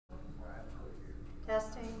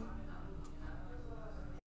Testing.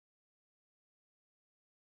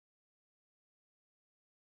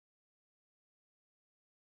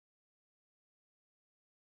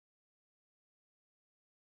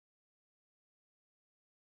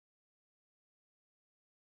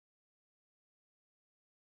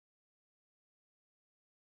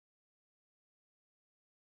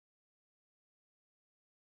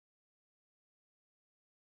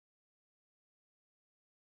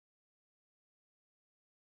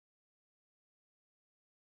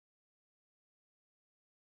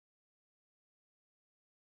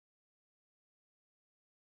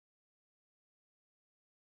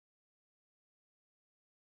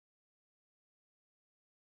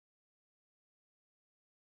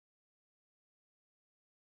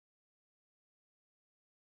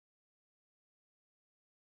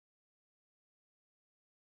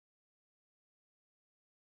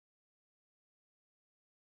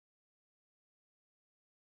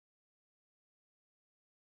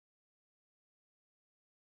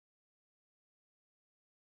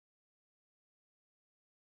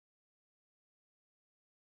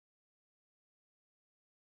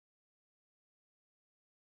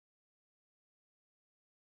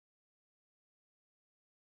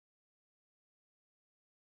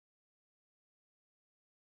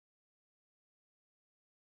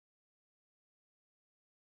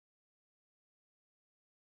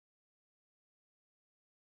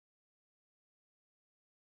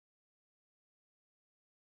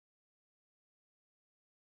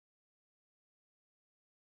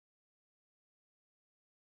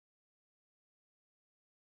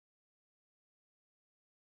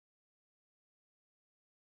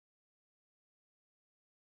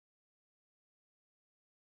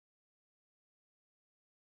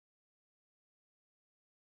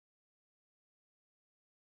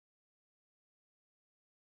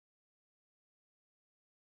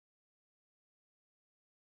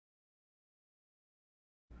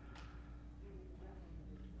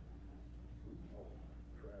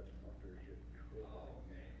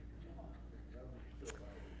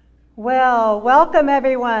 Well, welcome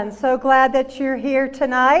everyone. So glad that you're here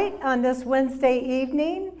tonight on this Wednesday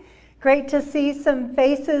evening. Great to see some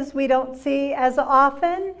faces we don't see as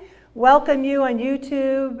often. Welcome you on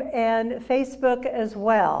YouTube and Facebook as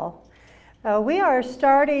well. We are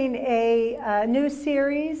starting a new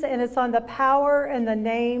series, and it's on the power and the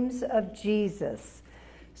names of Jesus.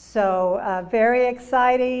 So very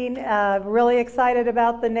exciting, really excited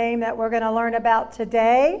about the name that we're going to learn about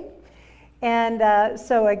today. And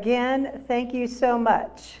so again, thank you so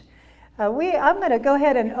much. I'm going to go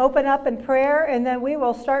ahead and open up in prayer, and then we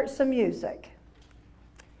will start some music.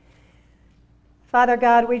 Father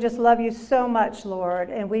God, we just love you so much, Lord,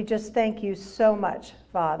 and we just thank you so much,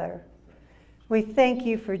 Father. We thank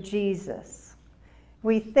you for Jesus.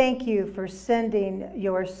 We thank you for sending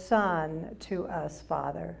your Son to us,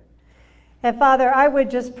 Father. And Father, I would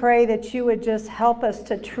just pray that you would just help us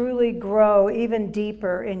to truly grow even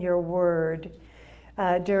deeper in your word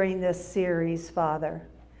during this series, Father.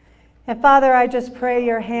 And Father, I just pray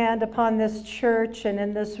your hand upon this church and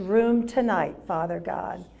in this room tonight, Father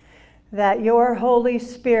God, that your Holy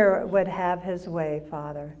Spirit would have his way,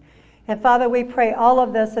 Father. And Father, we pray all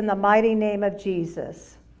of this in the mighty name of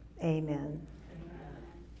Jesus. Amen.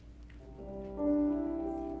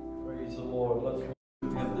 Praise the Lord. Let's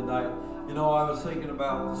worship him tonight. You know, I was thinking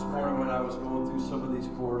about this morning when I was going through some of these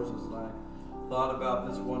courses, and I thought about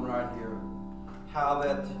this one right here. How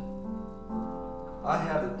that I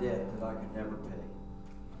had a debt that I could never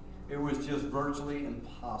pay. It was just virtually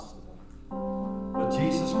impossible. But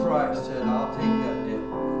Jesus Christ said, I'll take that debt.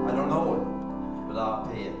 I don't know it, but I'll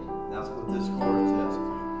pay it. That's what this chorus says.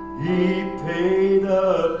 He paid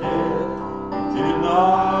a debt he did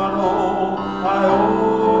not owe. I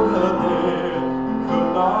owed a debt he could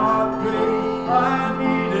not pay. I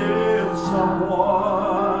needed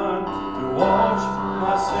someone to wash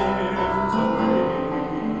my sins away.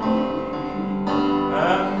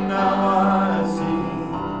 And now I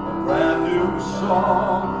sing a brand new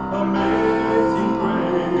song, Amazing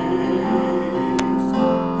Grace.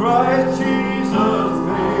 Christ Jesus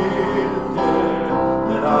paid a debt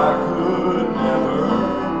that I could never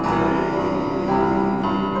pay.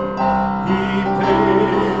 He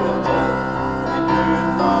paid a debt he did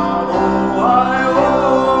not owe. I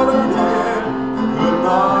owed a debt he could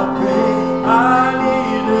not pay. I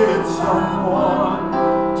needed someone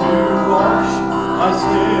to wash my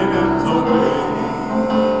sins away.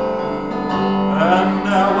 And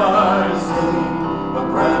now I sing a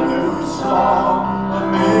brand new song,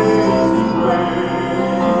 Amazing Grace.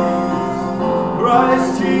 Christ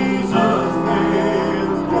Jesus paid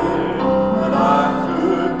the debt that I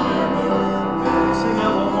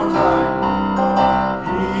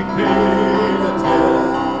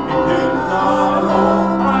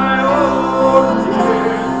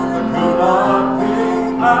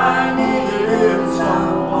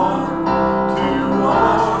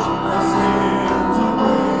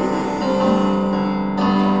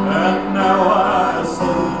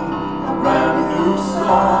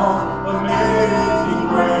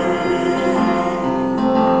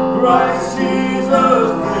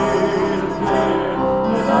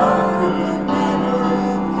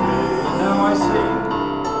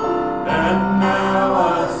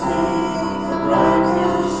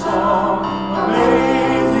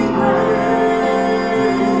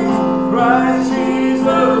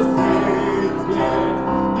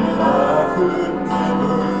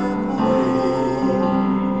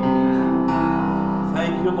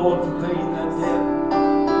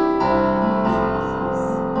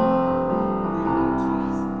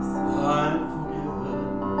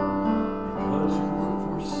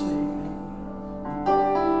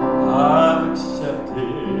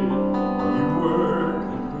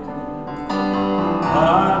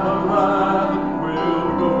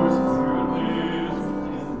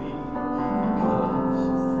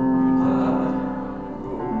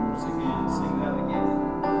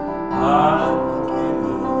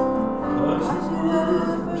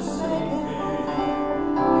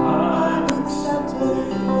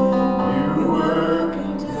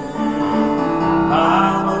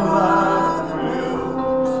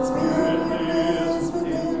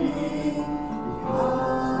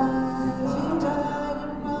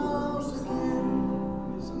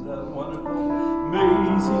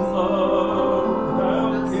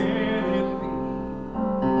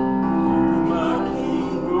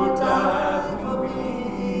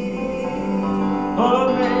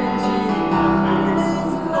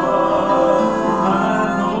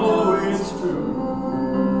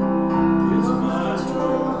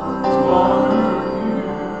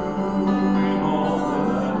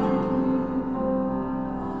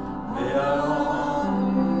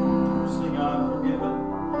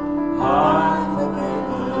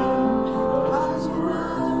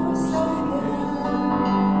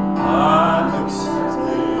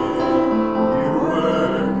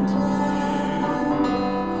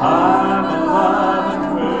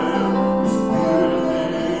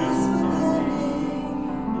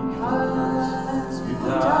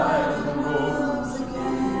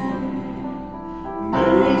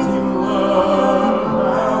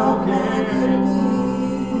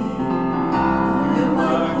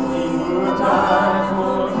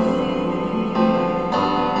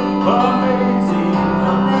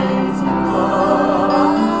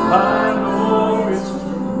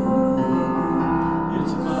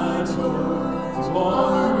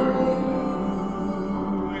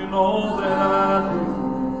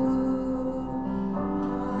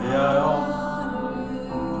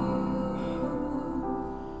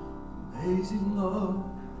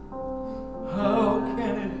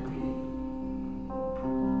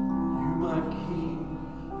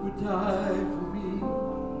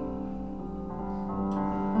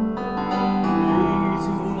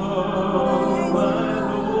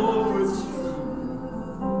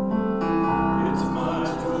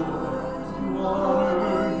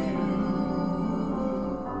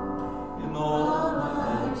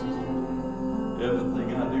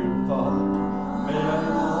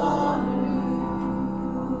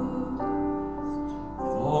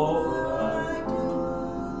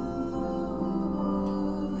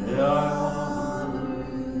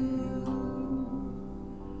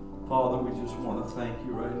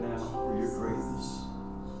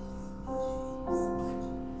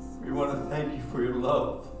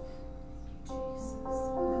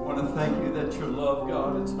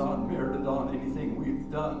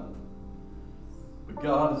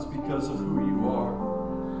God, it's because of who you are.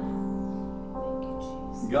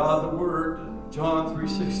 God, the Word, John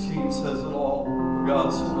 3:16 says it all. For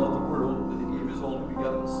God so loved the world that He gave His only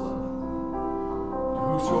begotten Son.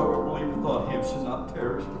 And whosoever believeth on Him should not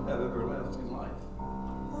perish but have everlasting life.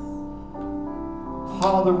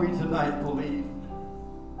 Father, we tonight believe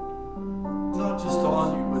not just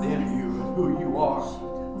on you, but in you and who you are.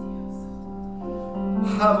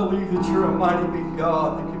 I believe that you're a mighty big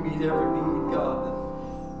God that can meet every need, God, that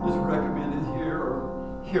is recommended here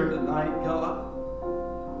or here tonight, God.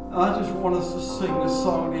 And I just want us to sing this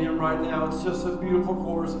song to Him right now. It's just a beautiful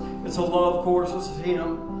chorus. It's a love chorus. It's a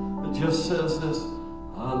hymn that just says this: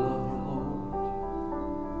 I love you, Lord.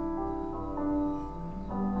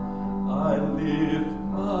 I lift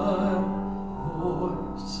my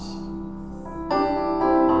voice to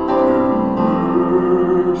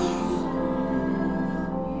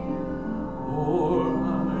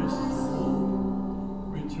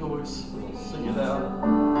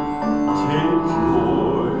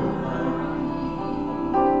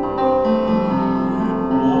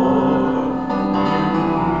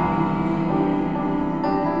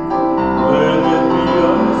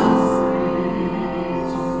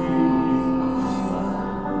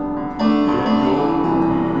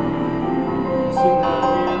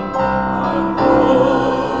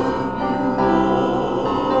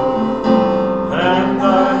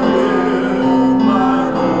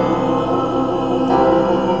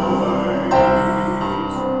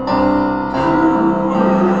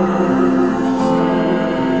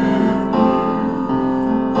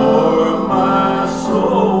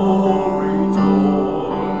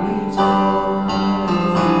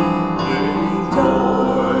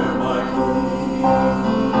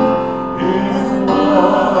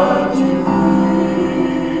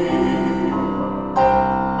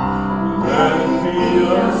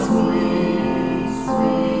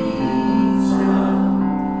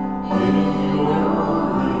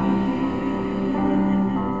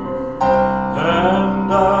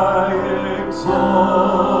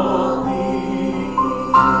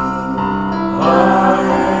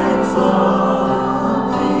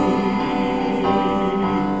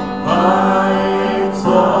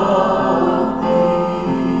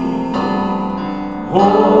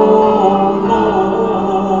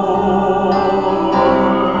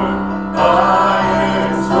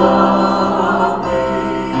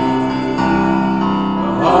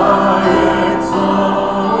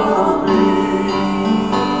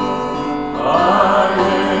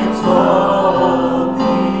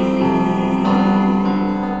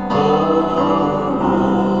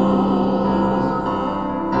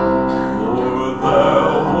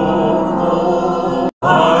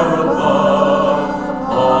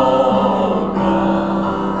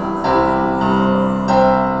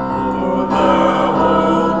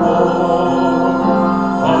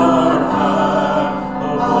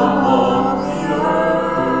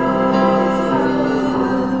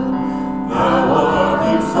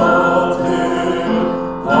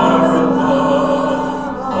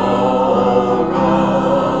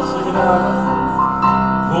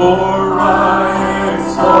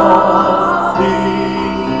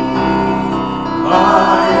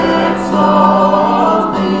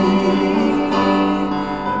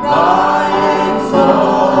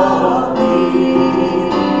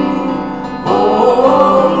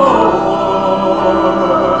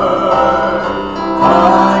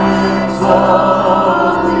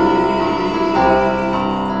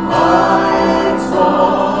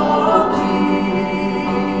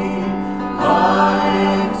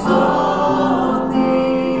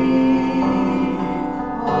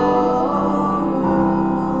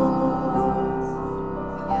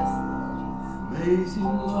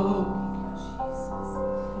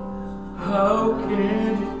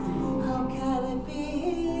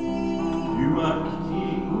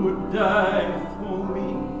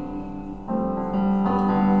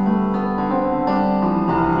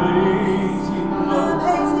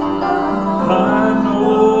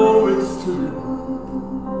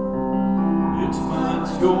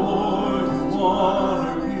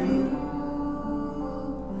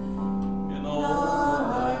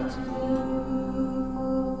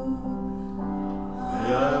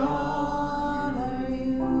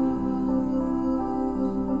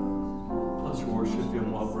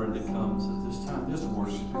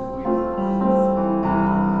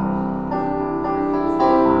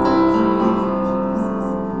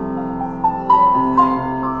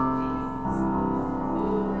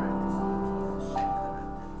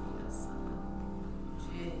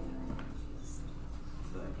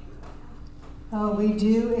Oh, we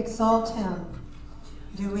do exalt him,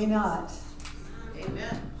 do we not?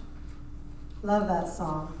 Amen. Love that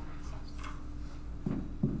song.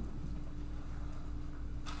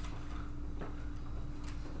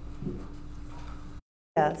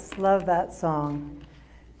 Yes, love that song.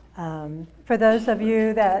 For those of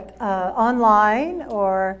you that online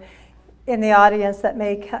or in the audience that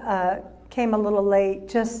may came a little late,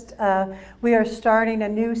 just we are starting a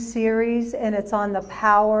new series, and it's on the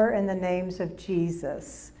power and the names of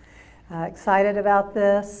Jesus. Excited about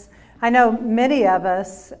this. I know many of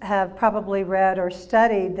us have probably read or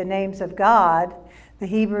studied the names of God, the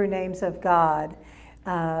Hebrew names of God.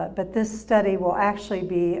 But this study will actually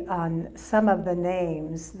be on some of the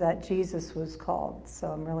names that Jesus was called. So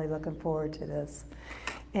I'm really looking forward to this.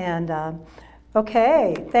 And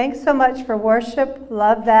okay, thanks so much for worship.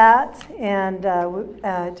 Love that. And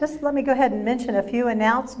just let me go ahead and mention a few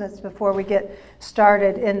announcements before we get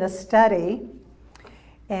started in the study.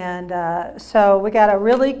 And so we got a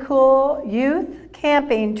really cool youth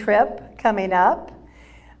camping trip coming up,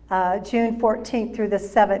 June 14th through the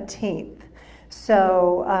 17th.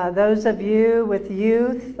 So those of you with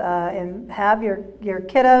youth and have your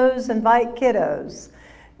kiddos, invite kiddos.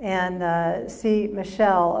 And see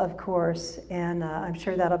Michelle, of course, and I'm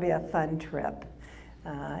sure that'll be a fun trip.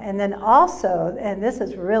 And then also, and this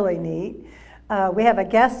is really neat, we have a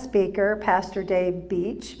guest speaker, Pastor Dave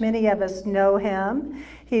Beach. Many of us know him.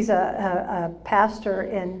 He's a pastor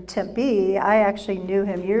in Tempe. I actually knew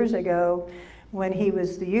him years ago when he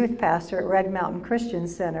was the youth pastor at Red Mountain Christian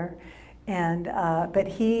Center. And but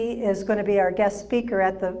he is going to be our guest speaker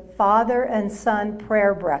at the Father and Son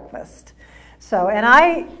Prayer Breakfast. So, and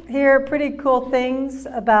I hear pretty cool things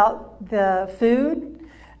about the food.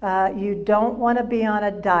 You don't want to be on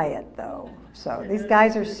a diet, though. So these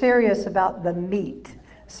guys are serious about the meat.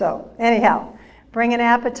 So anyhow, bring an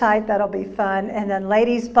appetite. That'll be fun. And then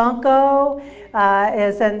Ladies Bunko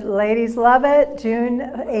is in Ladies Love It, June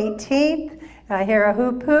 18th. I hear a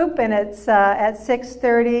hoop hoop, and it's at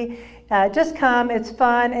 6:30. Just come, it's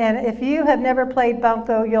fun, and if you have never played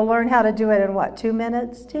bunco, you'll learn how to do it in what, 2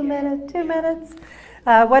 minutes? 2 minutes, 2 minutes?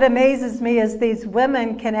 What amazes me is these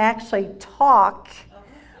women can actually talk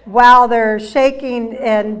while they're shaking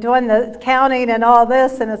and doing the counting and all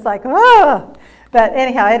this, and it's like, oh! But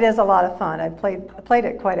anyhow, it is a lot of fun. I played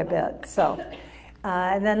it quite a bit. So,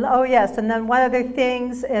 and then, oh yes, and then one of the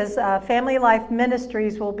things is Family Life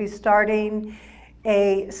Ministries will be starting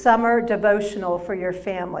a summer devotional for your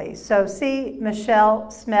family. So see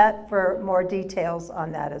Michelle Smet for more details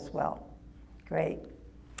on that as well. Great.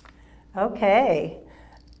 Okay.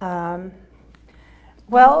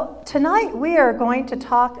 Well, tonight we are going to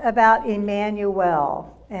talk about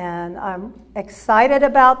Emmanuel, and I'm excited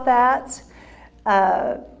about that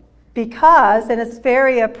because, and it's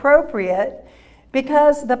very appropriate,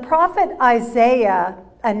 because the prophet Isaiah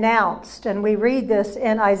announced, and we read this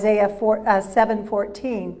in Isaiah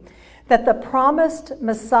 7:14, that the promised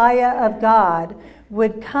Messiah of God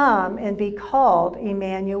would come and be called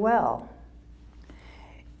Emmanuel.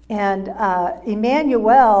 And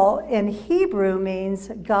Emmanuel in Hebrew means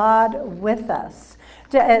God with us.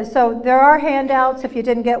 So there are handouts. If you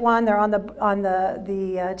didn't get one, they're on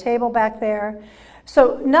the table back there.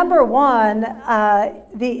 So number one,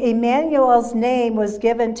 the Emmanuel's name was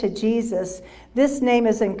given to Jesus. This name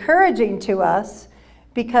is encouraging to us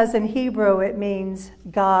because in Hebrew it means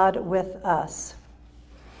God with us.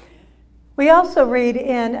 We also read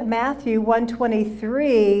in Matthew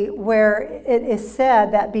 1:23 where it is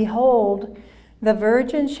said that, behold, the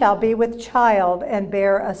virgin shall be with child and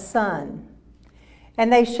bear a son,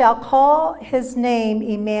 and they shall call his name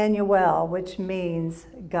Emmanuel, which means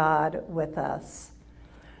God with us.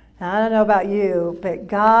 Now, I don't know about you, but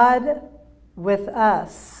God with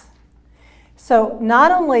us. So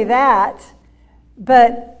not only that,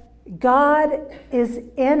 but God is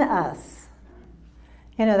in us.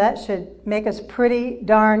 You know, that should make us pretty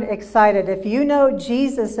darn excited if you know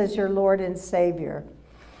Jesus as your Lord and Savior.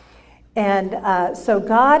 And so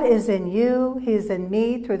God is in you, He's in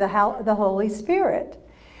me through the Holy Spirit.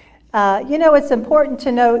 You know, it's important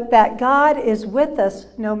to note that God is with us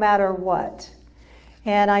no matter what.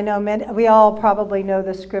 And I know we all probably know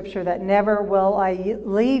the scripture that never will I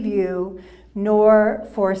leave you nor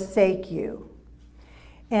forsake you.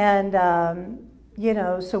 And you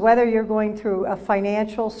know, so whether you're going through a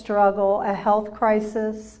financial struggle, a health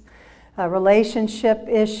crisis, a relationship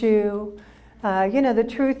issue, you know, the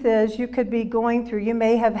truth is you could be going through, you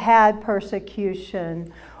may have had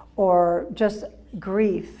persecution or just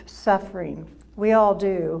grief, suffering. We all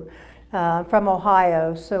do. From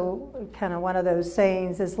Ohio, so kind of one of those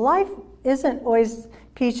sayings is life isn't always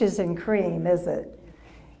peaches and cream, is it?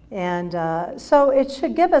 And so it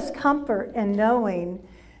should give us comfort in knowing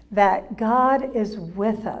that God is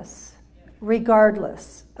with us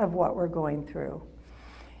regardless of what we're going through.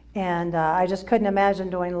 And I just couldn't imagine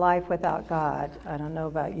doing life without God. I don't know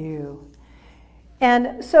about you.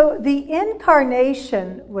 And so the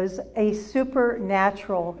incarnation was a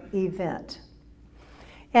supernatural event.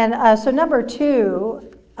 And so number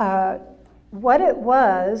two, what it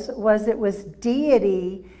was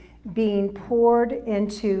deity being poured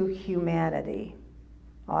into humanity.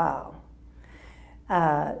 Wow.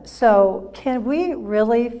 So can we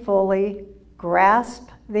really fully grasp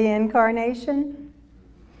the incarnation?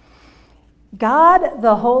 God,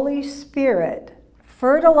 the Holy Spirit,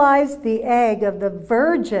 fertilized the egg of the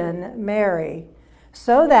Virgin Mary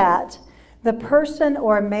so that the person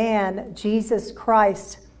or man, Jesus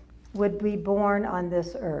Christ, would be born on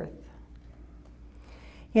this earth.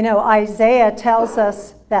 You know, Isaiah tells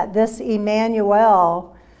us that this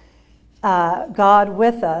Emmanuel, God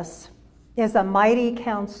with us, is a mighty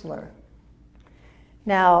counselor.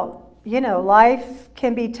 Now, you know, life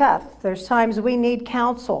can be tough. There's times we need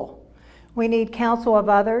counsel. We need counsel of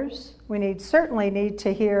others. We certainly need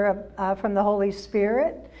to hear from the Holy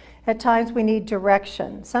Spirit. At times we need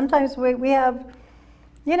direction. Sometimes we have,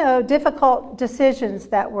 you know, difficult decisions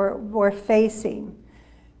that we're facing.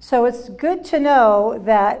 So it's good to know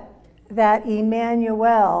that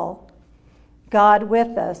Emmanuel, God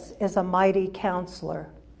with us, is a mighty counselor.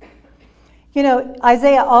 You know,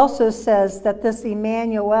 Isaiah also says that this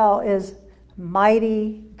Emmanuel is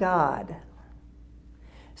mighty God.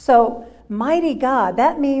 So, mighty God,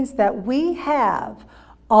 that means that we have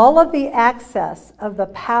all of the access of the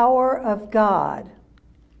power of God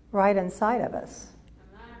right inside of us.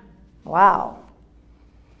 Wow.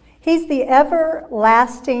 He's the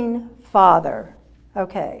everlasting Father.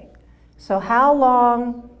 Okay, so how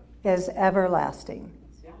long is everlasting?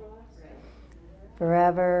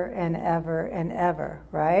 Forever and ever and ever,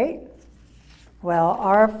 right? Well,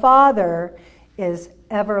 our Father is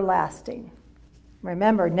everlasting.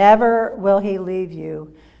 Remember, never will He leave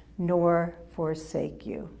you nor forsake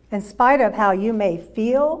you. In spite of how you may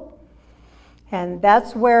feel, and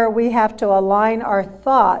that's where we have to align our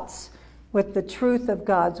thoughts with the truth of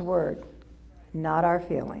God's Word, not our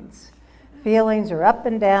feelings. Feelings are up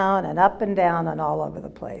and down and up and down and all over the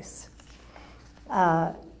place.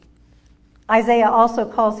 Isaiah also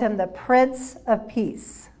calls him the Prince of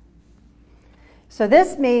Peace. So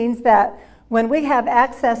this means that when we have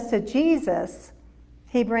access to Jesus,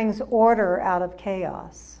 he brings order out of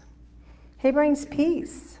chaos. He brings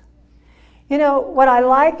peace. You know, what I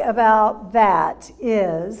like about that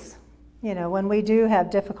is, you know, when we do have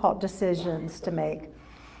difficult decisions to make,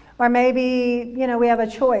 or maybe, you know, we have a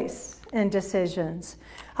choice in decisions.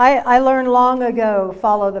 I learned long ago,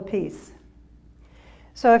 follow the peace.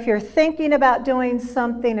 So if you're thinking about doing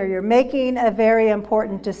something or you're making a very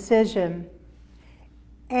important decision,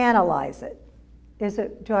 analyze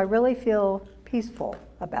it. Do I really feel peaceful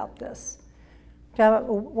about this? Do I have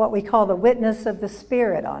what we call the witness of the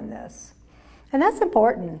Spirit on this? And that's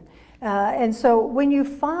important. And so when you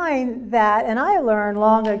find that, and I learned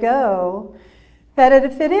long ago, that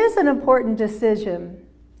if it is an important decision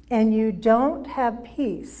and you don't have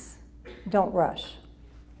peace, don't rush.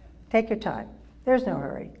 Take your time. There's no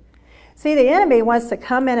hurry. See, the enemy wants to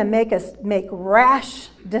come in and make us make rash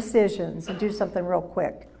decisions and do something real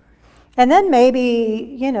quick. And then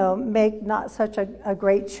maybe, you know, make not such a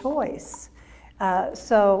great choice.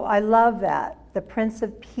 So I love that, the Prince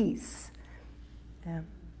of Peace. Yeah.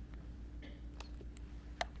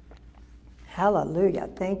 Hallelujah.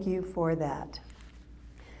 Thank you for that.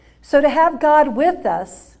 So to have God with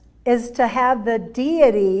us is to have the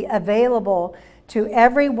deity available to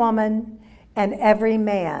every woman and every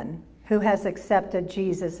man who has accepted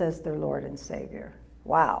Jesus as their Lord and Savior.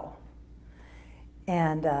 Wow.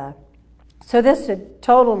 And so this should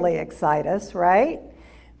totally excite us, right?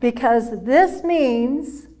 Because this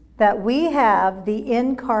means that we have the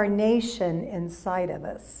incarnation inside of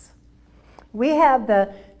us. We have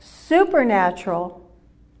the supernatural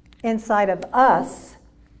inside of us,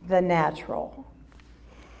 the natural.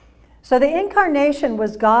 So the incarnation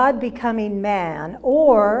was God becoming man,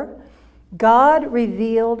 or God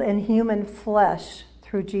revealed in human flesh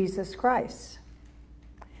through Jesus Christ.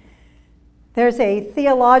 There's a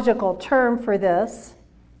theological term for this,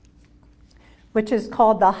 which is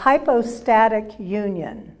called the hypostatic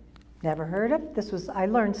union. Never heard of it? I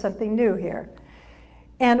learned something new here.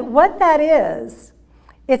 And what that is,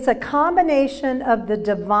 it's a combination of the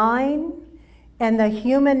divine and the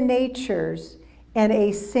human natures in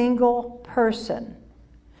a single person.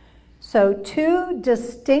 So two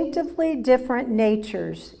distinctively different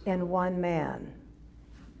natures in one man.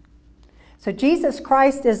 So Jesus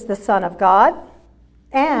Christ is the Son of God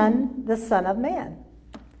and the Son of Man.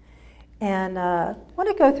 And I want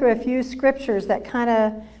to go through a few scriptures that kind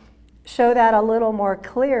of show that a little more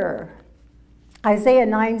clear. Isaiah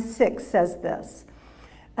 9:6 says this: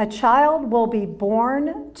 "A child will be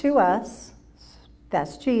born to us,"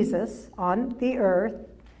 that's Jesus, "on the earth,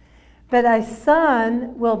 but a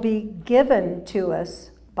son will be given to us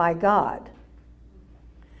by God."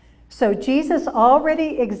 So Jesus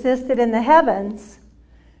already existed in the heavens,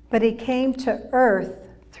 but he came to earth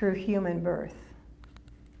through human birth.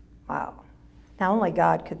 Wow. Now only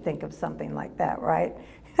God could think of something like that, right?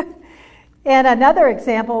 And another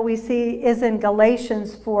example we see is in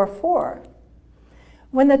Galatians 4:4.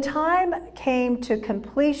 When the time came to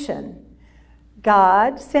completion,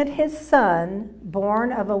 God sent his son,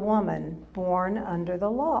 born of a woman, born under the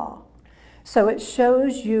law. So it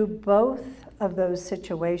shows you both of those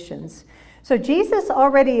situations. So Jesus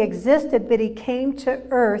already existed, but he came to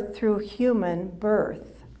earth through human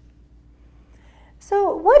birth.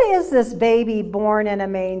 So what is this baby born in a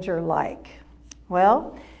manger like?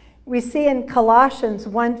 Well, we see in Colossians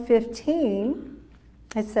 1:15,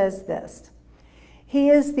 it says this: "He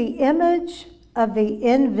is the image of the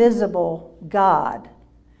invisible God,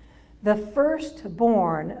 the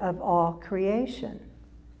firstborn of all creation."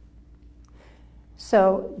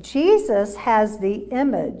 So Jesus has the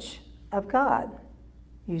image of God.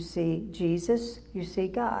 You see Jesus, you see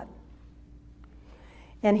God.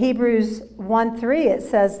 In Hebrews 1:3 it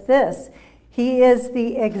says this: "He is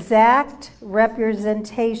the exact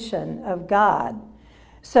representation of God."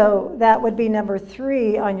 So that would be number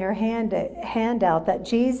 3 on your handout, that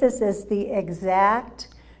Jesus is the exact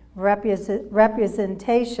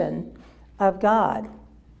representation of God.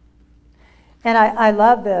 And I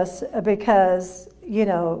love this because, you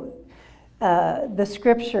know, the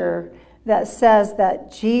scripture that says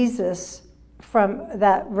that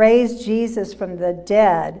that raised Jesus from the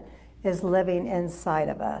dead is living inside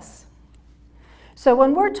of us. So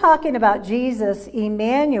when we're talking about Jesus,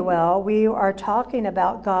 Emmanuel, we are talking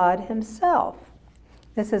about God himself.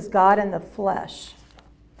 This is God in the flesh.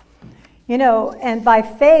 You know, and by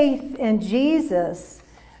faith in Jesus,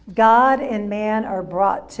 God and man are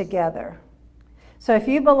brought together. So if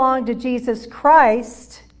you belong to Jesus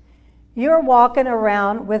Christ, you're walking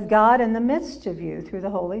around with God in the midst of you through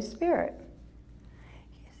the Holy Spirit.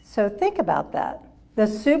 So think about that. The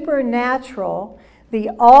supernatural,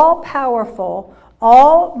 the all-powerful,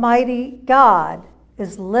 almighty God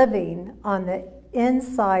is living on the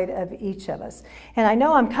inside of each of us. And I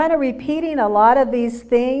know I'm kind of repeating a lot of these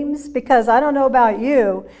themes because I don't know about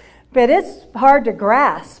you, but it's hard to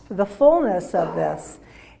grasp the fullness of this.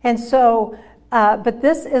 And so, but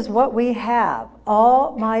this is what we have.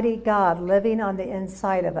 Almighty God living on the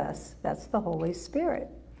inside of us. That's the Holy Spirit.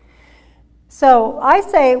 So I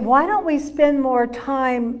say, why don't we spend more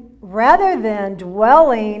time, rather than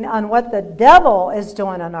dwelling on what the devil is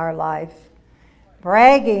doing in our life,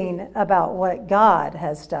 bragging about what God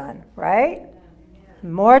has done, right?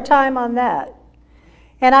 More time on that.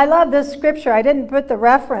 And I love this scripture. I didn't put the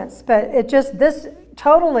reference, but this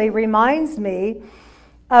totally reminds me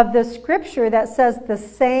of the scripture that says the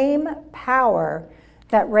same power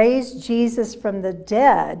that raised Jesus from the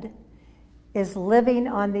dead is living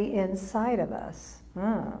on the inside of us.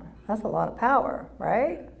 That's a lot of power,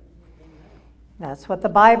 right? That's what the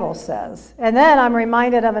Bible says. And then I'm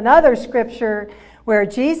reminded of another scripture where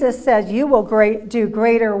Jesus says, you will do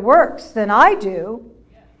greater works than I do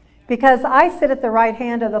because I sit at the right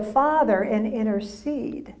hand of the Father and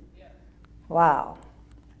intercede. Wow.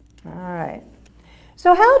 All right.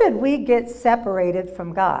 So how did we get separated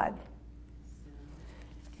from God?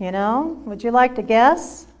 You know, would you like to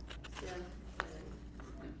guess?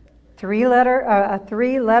 A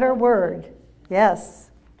three-letter word. Yes.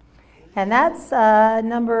 And that's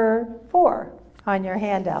number 4 on your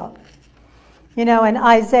handout. You know, in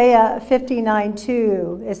Isaiah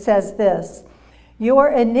 59:2, it says this, your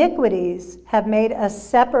iniquities have made a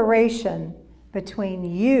separation between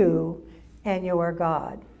you and your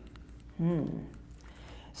God.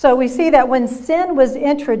 So we see that when sin was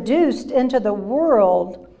introduced into the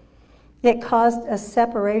world, it caused a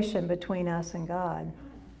separation between us and God.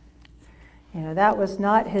 You know, that was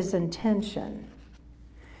not his intention.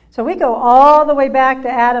 So we go all the way back to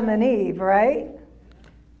Adam and Eve, right?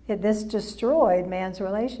 This destroyed man's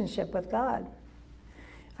relationship with God.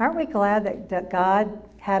 Aren't we glad that God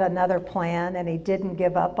had another plan and he didn't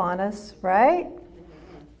give up on us, right?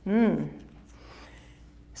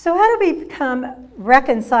 So how do we become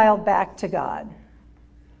reconciled back to God?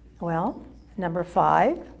 Well, number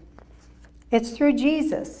 5, it's through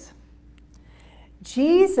Jesus.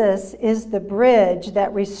 Jesus is the bridge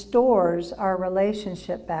that restores our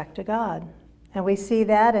relationship back to God. And we see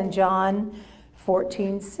that in John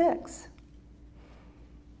 14:6.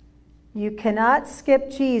 You cannot skip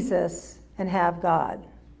Jesus and have God.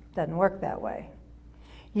 Doesn't work that way.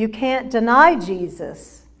 You can't deny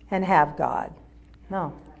Jesus and have God.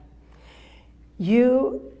 No.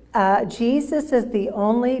 Jesus is the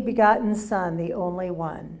only begotten Son, the only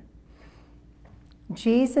one.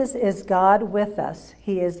 Jesus is God with us.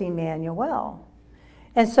 He is Emmanuel.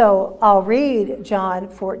 And so I'll read John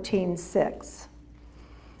 14:6.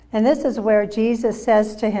 And this is where Jesus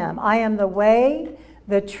says to him, I am the way,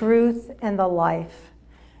 the truth, and the life.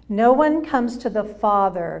 No one comes to the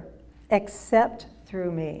Father except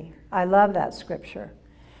through me. I love that scripture.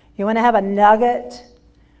 You want to have a nugget?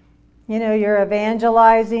 You know, you're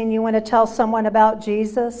evangelizing, you want to tell someone about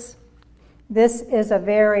Jesus? This is a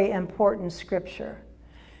very important scripture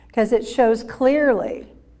because it shows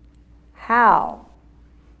clearly how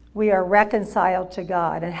we are reconciled to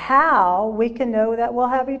God and how we can know that we'll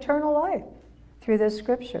have eternal life through this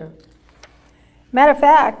scripture. Matter of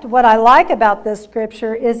fact, what I like about this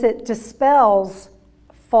scripture is it dispels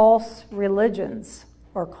false religions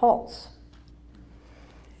or cults.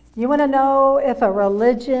 You want to know if a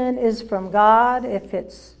religion is from God, if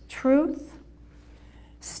it's truth?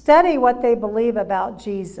 Study what they believe about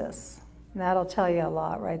Jesus. And that'll tell you a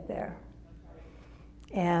lot right there.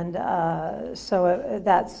 And so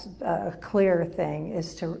that's a clear thing,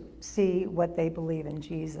 is to see what they believe in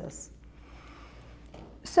Jesus.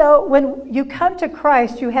 So when you come to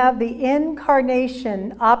Christ, you have the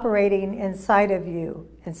incarnation operating inside of you,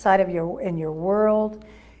 in your world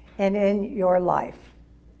and in your life.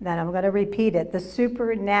 Then I'm going to repeat it. The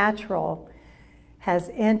supernatural has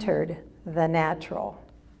entered the natural.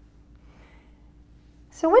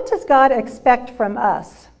 So what does God expect from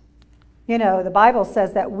us? You know, the Bible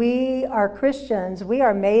says that we are Christians. We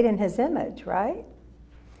are made in his image, right?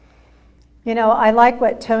 You know, I like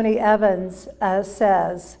what Tony Evans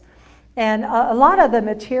says. And a lot of the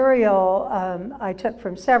material I took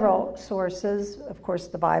from several sources, of course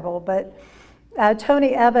the Bible, but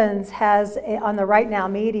Tony Evans has, on the Right Now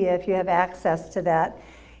Media, if you have access to that,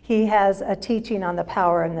 he has a teaching on the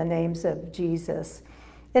power and the names of Jesus.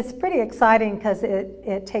 It's pretty exciting because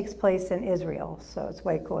it takes place in Israel, so it's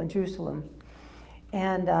way cool, in Jerusalem.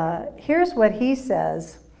 And here's what he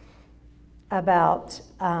says about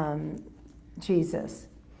Jesus.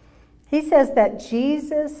 He says that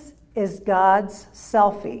Jesus is God's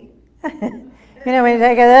selfie. You know, when you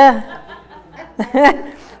take it,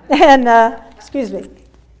 and excuse me,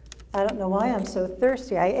 I don't know why I'm so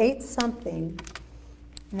thirsty. I ate something.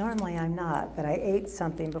 Normally I'm not, but I ate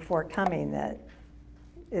something before coming that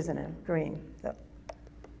isn't a green.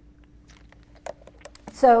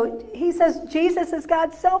 So he says Jesus is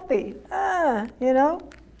God's selfie, you know?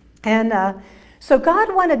 And so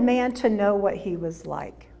God wanted man to know what he was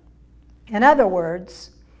like. In other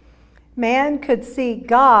words, man could see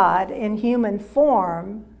God in human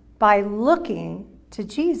form by looking to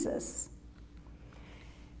Jesus.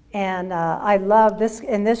 And I love this,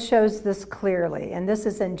 and this shows this clearly, and this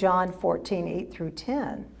is in John 14, 8 through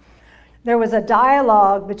 10. There was a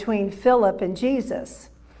dialogue between Philip and Jesus.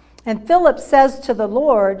 And Philip says to the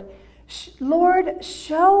Lord, Lord,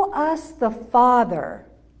 show us the Father,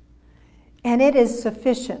 and it is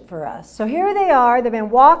sufficient for us. So here they are. They've been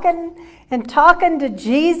walking and talking to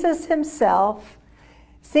Jesus himself,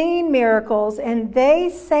 seeing miracles, and they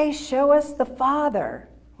say, show us the Father.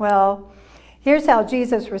 Well, here's how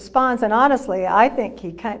Jesus responds. And honestly, I think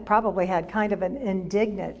he probably had kind of an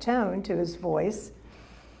indignant tone to his voice.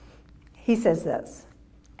 He says this,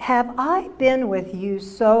 have I been with you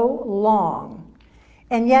so long,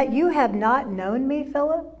 and yet you have not known me,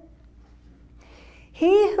 Philip?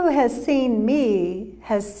 He who has seen me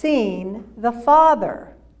has seen the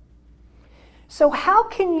Father. So how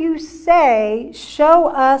can you say, show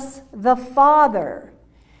us the Father?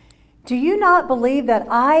 Do you not believe that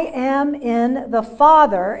I am in the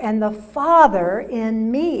Father and the Father in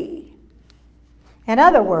me? In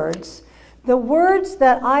other words, the words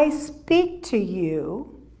that I speak to you,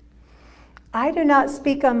 I do not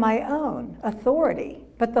speak on my own authority,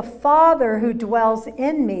 but the Father who dwells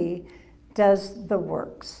in me does the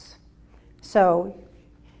works. So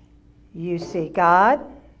you see God,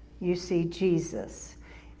 you see Jesus.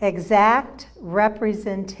 Exact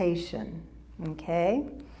representation, okay?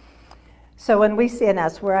 So when we see, and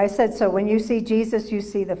that's where I said, so when you see Jesus, you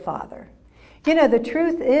see the Father. You know, the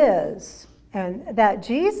truth is, and that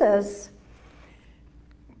Jesus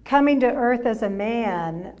coming to earth as a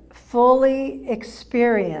man fully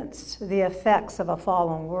experienced the effects of a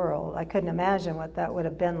fallen world. I couldn't imagine what that would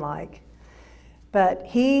have been like. But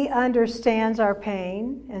he understands our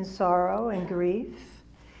pain and sorrow and grief.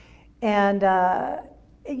 And,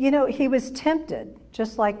 you know, he was tempted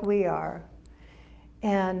just like we are.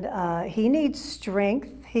 And he needs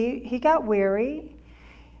strength. He got weary.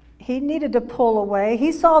 He needed to pull away.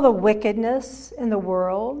 He saw the wickedness in the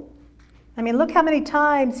world. I mean, look how many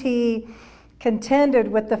times he contended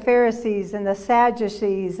with the Pharisees and the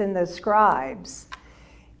Sadducees and the scribes.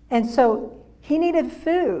 And so he needed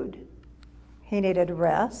food. He needed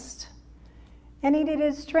rest. And he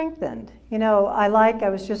needed strengthened. You know, I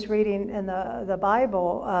was just reading in the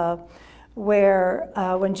Bible where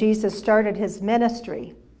when Jesus started his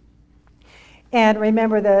ministry. And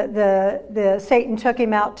remember, the Satan took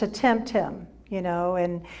him out to tempt him, you know,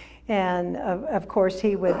 and of course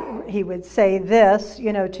he would say this,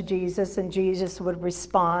 you know, to Jesus, and Jesus would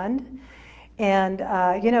respond. And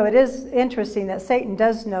you know, it is interesting that Satan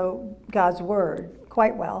does know God's word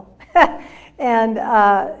quite well.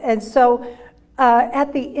 and so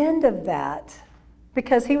at the end of that,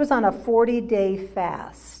 because he was on a 40-day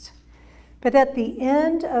fast, but at the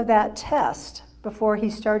end of that test, before he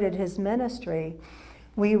started his ministry,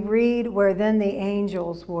 we read where then the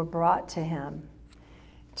angels were brought to him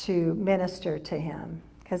to minister to him,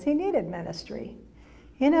 because he needed ministry.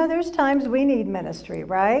 You know, there's times we need ministry,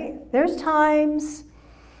 right? There's times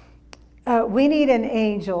we need an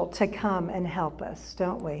angel to come and help us,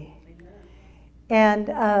 don't we?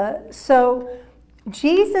 And so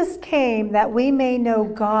Jesus came that we may know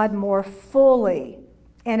God more fully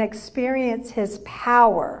and experience his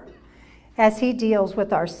power as he deals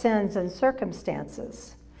with our sins and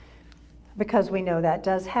circumstances. Because we know that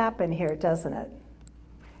does happen here, doesn't it?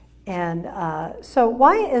 And so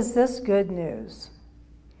why is this good news?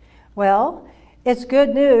 Well, it's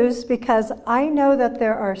good news because I know that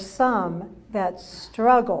there are some that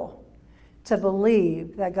struggle to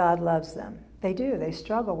believe that God loves them. They do. They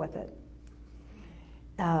struggle with it.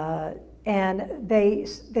 And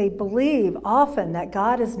they believe often that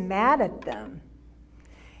God is mad at them.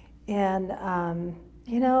 And,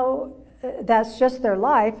 you know, that's just their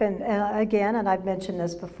life. And again, and I've mentioned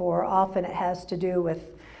this before, often it has to do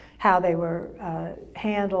with how they were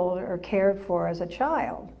handled or cared for as a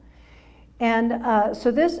child. And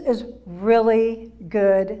so this is really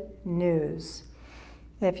good news.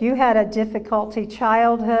 If you had a difficulty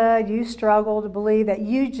childhood, you struggle to believe that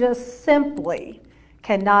you just simply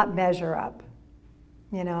cannot measure up.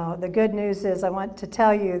 You know, the good news is I want to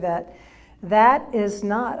tell you that that is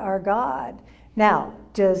not our God. Now,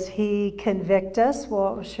 does he convict us?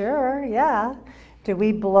 Well, sure, yeah. Do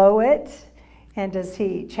we blow it? And does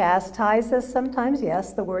he chastise us sometimes?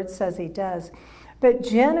 Yes, the word says he does. But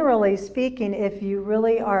generally speaking, if you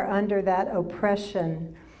really are under that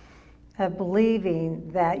oppression of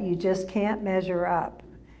believing that you just can't measure up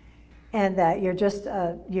and that you're just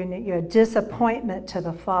you're a disappointment to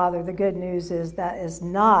the Father, the good news is that is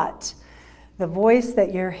not the voice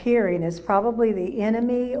that you're hearing is probably the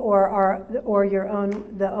enemy or your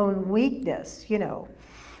own weakness. You know,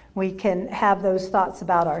 we can have those thoughts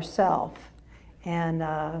about ourselves,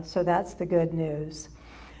 and so that's the good news.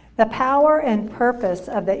 The power and purpose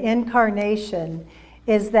of the incarnation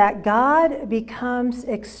is that God becomes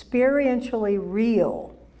experientially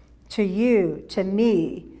real to you, to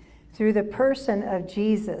me, through the person of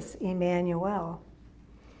Jesus, Emmanuel.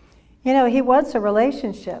 You know, he wants a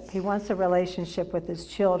relationship. He wants a relationship with his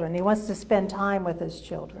children. He wants to spend time with his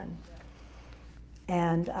children.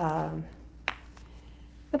 And the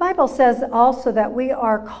Bible says also that we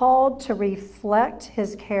are called to reflect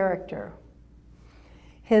his character,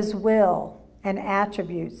 his will, and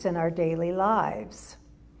attributes in our daily lives.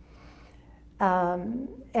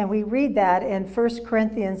 And we read that in 1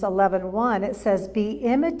 Corinthians 11:1. It says, "Be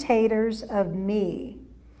imitators of me,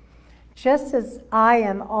 just as I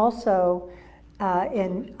am also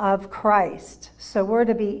of Christ." So we're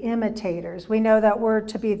to be imitators. We know that we're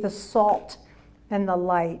to be the salt and the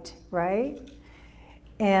light, right?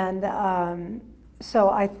 And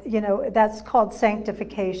so that's called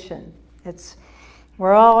sanctification.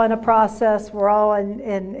 We're all in a process. We're all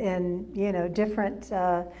in different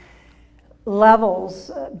levels,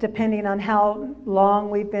 depending on how long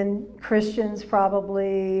we've been Christians,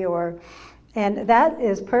 probably, and that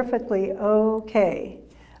is perfectly okay.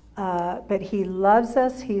 But he loves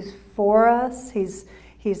us. He's for us.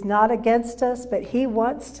 He's not against us, but he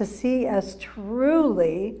wants to see us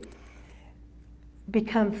truly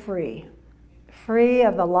become free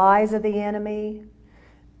of the lies of the enemy.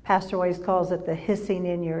 Pastor always calls it the hissing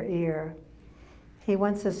in your ear. He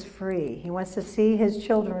wants us free. He wants to see his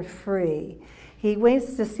children free. He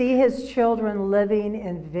wants to see his children living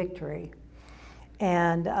in victory.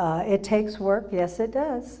 And it takes work. Yes, it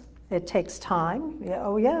does. It takes time. Yeah,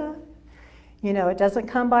 oh, yeah. You know, it doesn't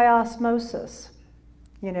come by osmosis.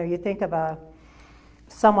 You know, you think of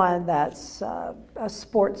someone that's a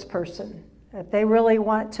sports person. If they really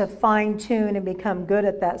want to fine-tune and become good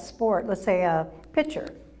at that sport, let's say a pitcher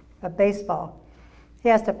of baseball, he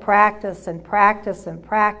has to practice and practice and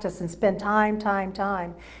practice and spend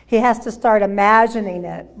time. He has to start imagining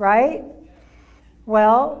it, right?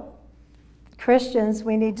 Well, Christians,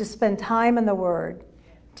 we need to spend time in the Word,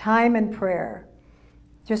 time in prayer,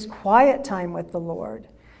 just quiet time with the Lord.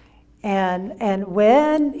 And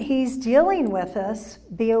when he's dealing with us,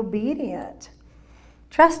 be obedient.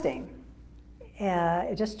 Trust him.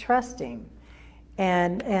 Just trust him.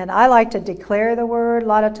 And I like to declare the word. A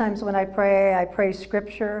lot of times when I pray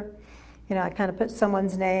scripture. You know, I kind of put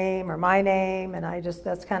someone's name or my name, and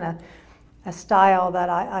that's kind of a style that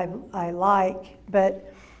I like.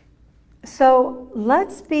 But so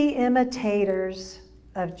let's be imitators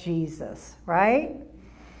of Jesus, right?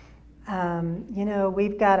 You know,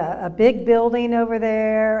 we've got a big building over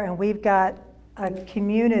there, and we've got a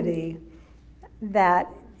community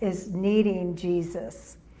that is needing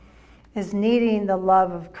Jesus, is needing the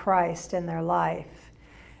love of Christ in their life,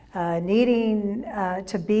 needing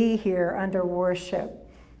to be here under worship,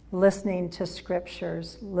 listening to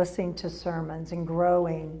scriptures, listening to sermons, and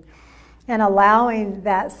growing, and allowing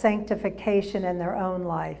that sanctification in their own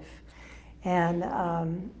life.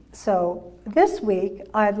 And so this week,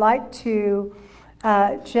 I'd like to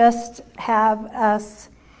just have us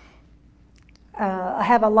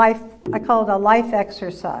have a life, I call it a life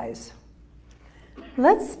exercise.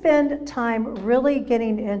 Let's spend time really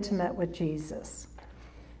getting intimate with Jesus.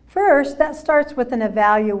 First, that starts with an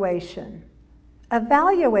evaluation.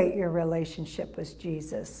 Evaluate your relationship with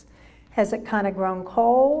Jesus. Has it kind of grown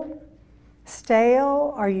cold,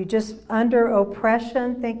 stale? Are you just under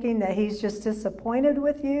oppression, thinking that he's just disappointed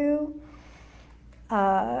with you?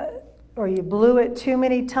 Or you blew it too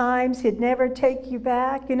many times, he'd never take you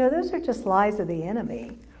back? You know, those are just lies of the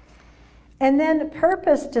enemy. And then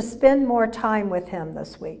purpose to spend more time with him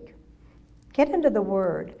this week. Get into the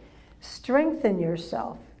Word. Strengthen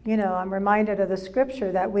yourself I'm reminded of the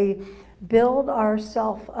scripture that we build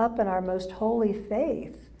ourselves up in our most holy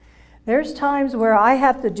faith. There's times where I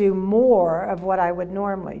have to do more of what I would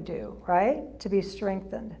normally do, right? To be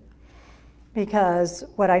strengthened. Because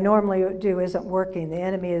what I normally do isn't working. The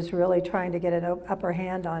enemy is really trying to get an upper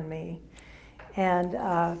hand on me. And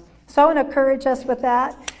so I want to encourage us with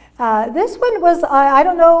that. This one was, I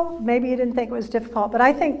don't know, maybe you didn't think it was difficult, but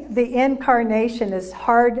I think the incarnation is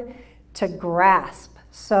hard to grasp.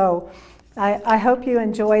 So I hope you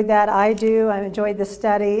enjoyed that. I do. I enjoyed the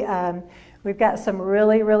study. We've got some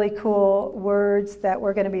really, really cool words that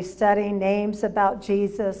we're going to be studying, names about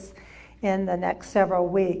Jesus in the next several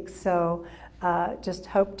weeks. So just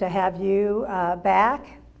hope to have you back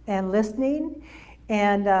and listening.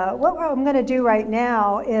 And what I'm going to do right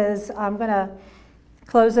now is I'm going to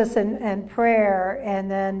close us in prayer, and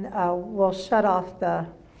then we'll shut off the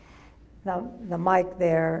mic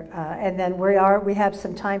there, and then we have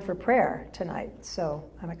some time for prayer tonight. So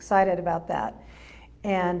I'm excited about that.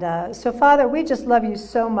 And so, Father, we just love you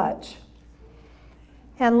so much.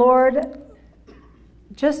 And Lord,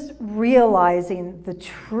 just realizing the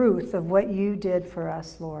truth of what you did for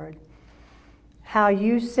us, Lord, how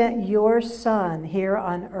you sent your Son here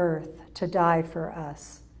on earth to die for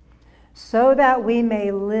us, so that we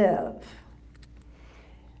may live.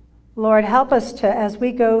 Lord, help us to, as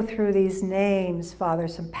we go through these names, Father,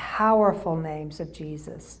 some powerful names of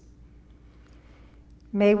Jesus,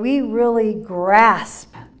 may we really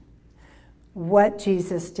grasp what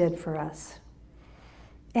Jesus did for us.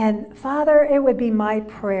 And Father, it would be my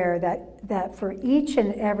prayer that for each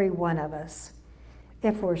and every one of us,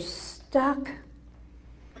 if we're stuck,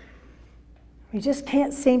 we just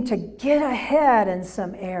can't seem to get ahead in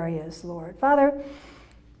some areas, Lord. Father,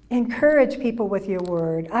 encourage people with your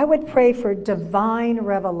word. I would pray for divine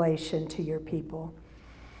revelation to your people.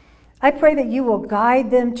 I pray that you will guide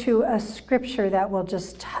them to a scripture that will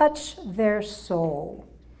just touch their soul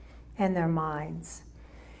and their minds,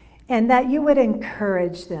 and that you would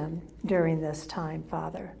encourage them during this time,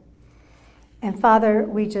 Father. And Father,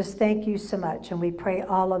 we just thank you so much, and we pray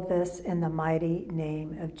all of this in the mighty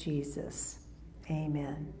name of Jesus.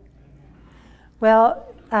 Amen.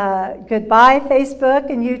 Well, goodbye, Facebook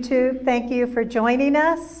and YouTube. Thank you for joining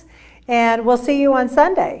us, and we'll see you on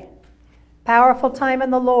Sunday. Powerful time in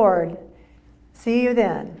the Lord. See you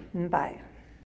then. Bye.